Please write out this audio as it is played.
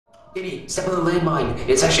Kitty, step on the landmine.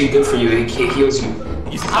 It's actually good for you. It heals you.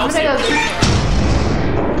 I'm gonna go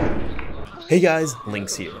Hey guys,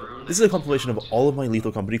 Lynx here. This is a compilation of all of my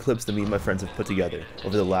Lethal Company clips that me and my friends have put together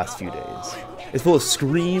over the last few days. It's full of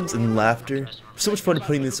screams and laughter. It's so much fun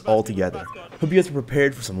putting this all together. Hope you guys are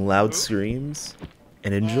prepared for some loud screams,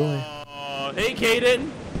 and enjoy. Hey Kaden,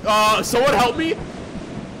 someone help me.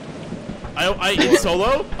 I in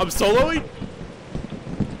solo. I'm soloing.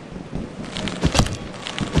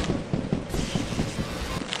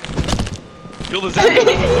 Kill the zombie.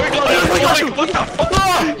 What the fuck?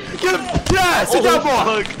 Get him! Yeah, sit down,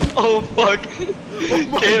 boy. Oh fuck!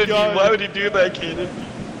 Kaden, God. why would you do that, Kaden?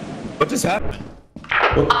 What just happened?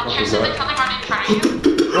 Tristan, there's something running in front of you.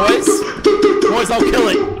 Boys, I'll kill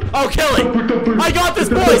it. I'll kill it. I got this,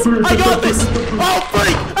 boys. I got this. Oh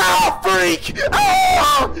freak! Oh freak!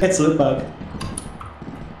 Oh! It's a bug.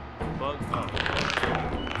 Bug? Oh.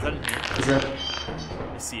 Is that in here? Is that?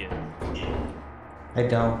 I see it. I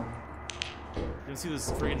don't. You see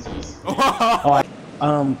this freaking?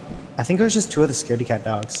 I think it was just two of the scaredy cat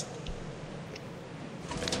dogs.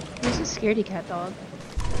 Who's a scaredy cat dog?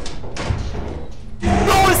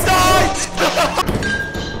 No, it's not!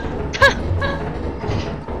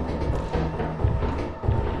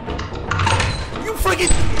 You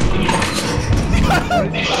freaking!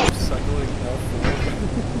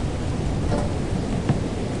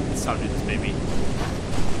 It's time to do this, baby.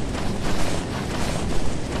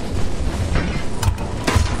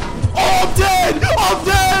 Oh, I'm dead! I'm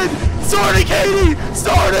dead! Start it, Katie!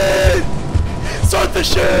 Start it! Start the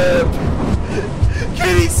ship!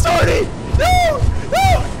 Katie, start it! No! No!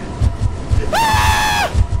 Ah!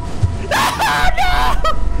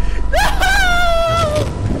 No! No!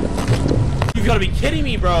 You gotta be kidding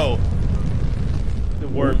me, bro! The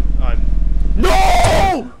worm. No!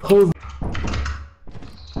 Oh.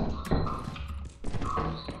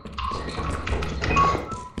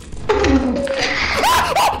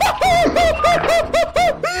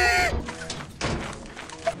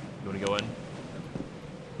 You wanna go in?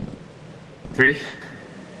 3,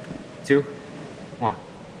 2, 1.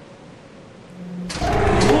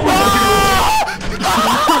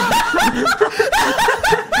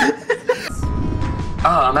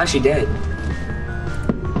 Oh, I'm actually dead.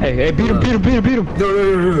 Hey, beat him! No.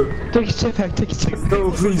 Take a step back, take a step back.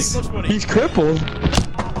 No, please. He's crippled.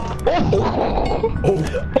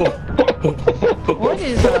 What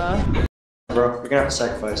is Bro, we're gonna have to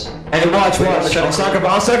sacrifice. Hey, watch. I'll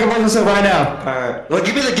sacrifice myself right now. Alright. Well,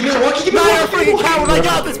 give me the walkie, give me No, the you're a freaking coward! I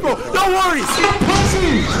got this, bro! No worries!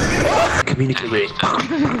 Communicate.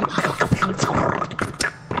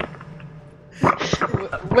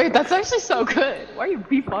 Wait, that's actually so good. Why are you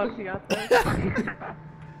beatboxing out there?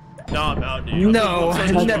 No, I'm out, dude. No,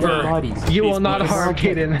 never. You will not harm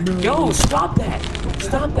Kaden. Yo, stop that!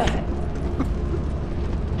 Stop that!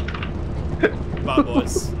 Bye,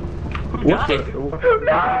 boys. What the?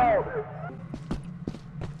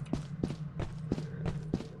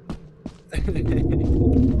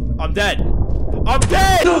 I'm dead. I'm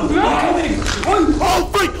dead! No, no. Oh,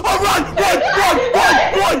 freak! Oh, run!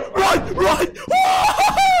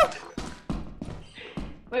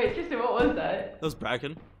 Wait, Tristan, what was that? That was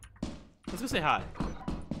Bracken. Let's go say hi.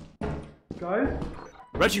 Guys?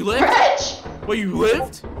 Reg, you lived? Reg! Wait, you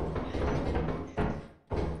lived?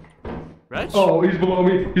 Reg? Oh, he's below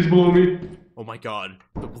me. Oh my god.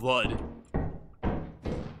 The blood.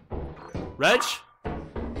 Reg?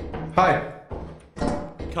 Hi.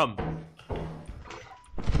 Come.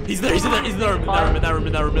 He's there, in that room, in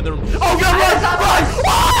that room. Oh god, run!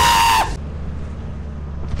 Ah!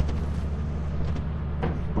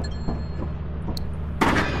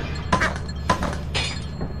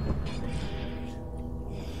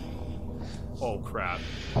 Oh crap.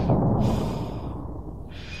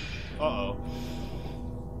 Uh-oh.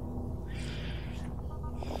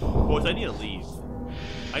 Boys, I need to leave.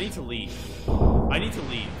 I need to leave.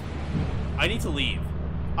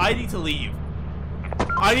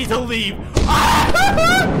 Ah!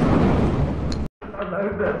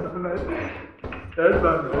 That's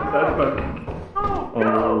bad.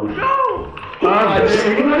 Oh,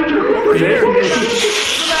 here.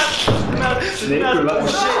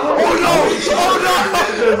 Oh no!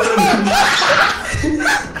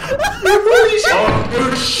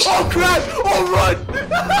 Oh crap! Oh run!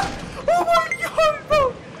 Oh my god, bro!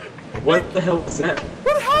 What the hell was that?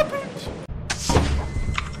 What happened?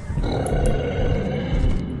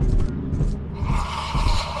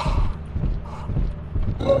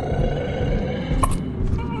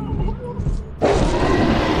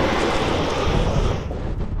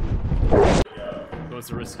 What's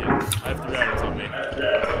the risk? I have 3 items on me.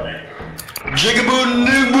 Jigaboo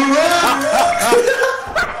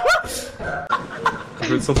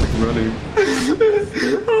heard something running.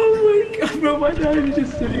 Oh my god, bro, my dad is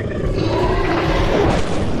just sitting there.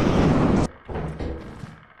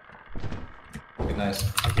 Good, nice.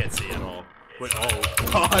 I can't see at all. Wait, oh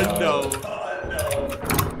no.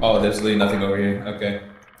 Oh, there's literally nothing over here. Okay.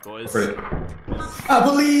 Boys. Pretty. I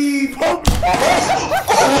believe!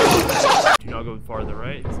 Do not go farther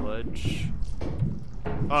right. It's a ledge.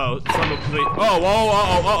 Oh, it's on the plate.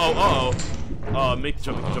 Oh, make the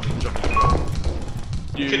jump.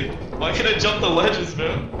 Dude. Why can't I jump the ledges,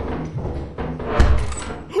 man?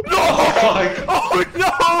 No! Fuck. Oh no!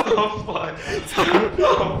 Oh fuck.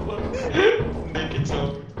 Oh fuck. Nick, it's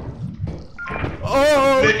over.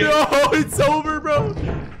 Oh Nick, no! It's over, bro!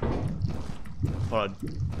 Hold on.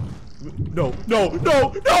 No! I'm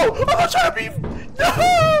not trying to be. No!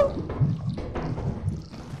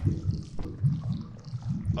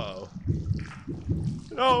 Uh-oh.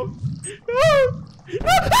 No!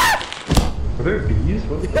 Are there bees?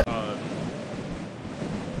 What the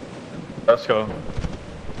Let's go.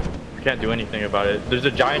 We can't do anything about it. There's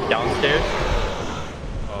a giant downstairs.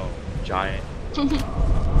 Oh, giant.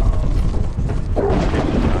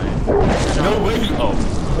 No way! Oh,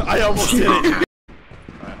 I almost did it. Alright,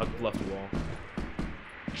 I've left the wall.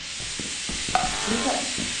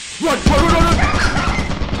 Run!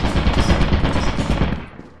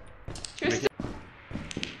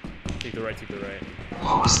 Take the right.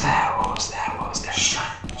 What was that?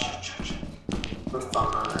 Shut. We're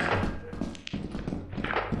fine.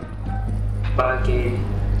 Bucky.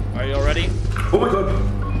 Are you all ready? Oh my god!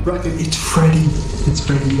 Rocket, it's Freddy! It's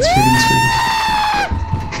Freddy.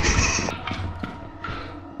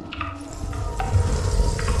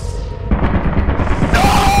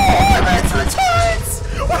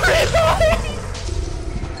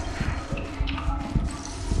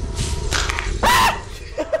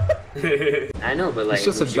 I know, but like, It's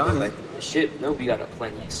just a would you go giant. back to the ship? No, we gotta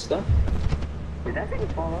plenty of stuff. Did that thing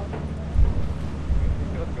fall off?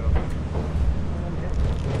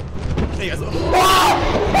 Hey guys.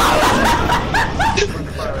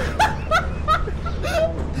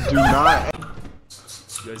 Do not.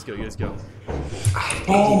 You guys go.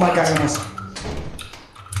 Oh my god, I missed.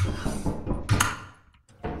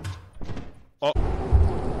 Oh.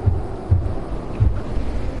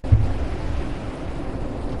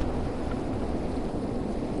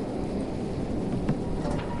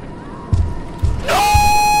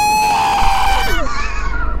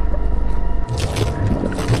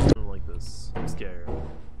 Like this. I'm scared. Oh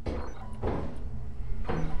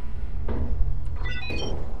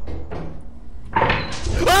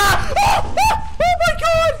my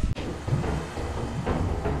god!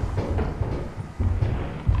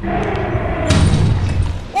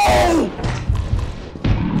 Oh!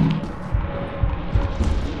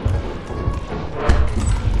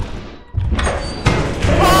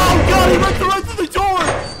 Oh god, he went right through the door!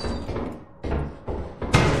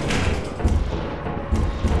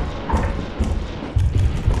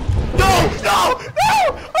 No!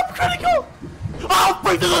 I'm critical! I'll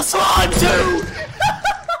bring to the slime too!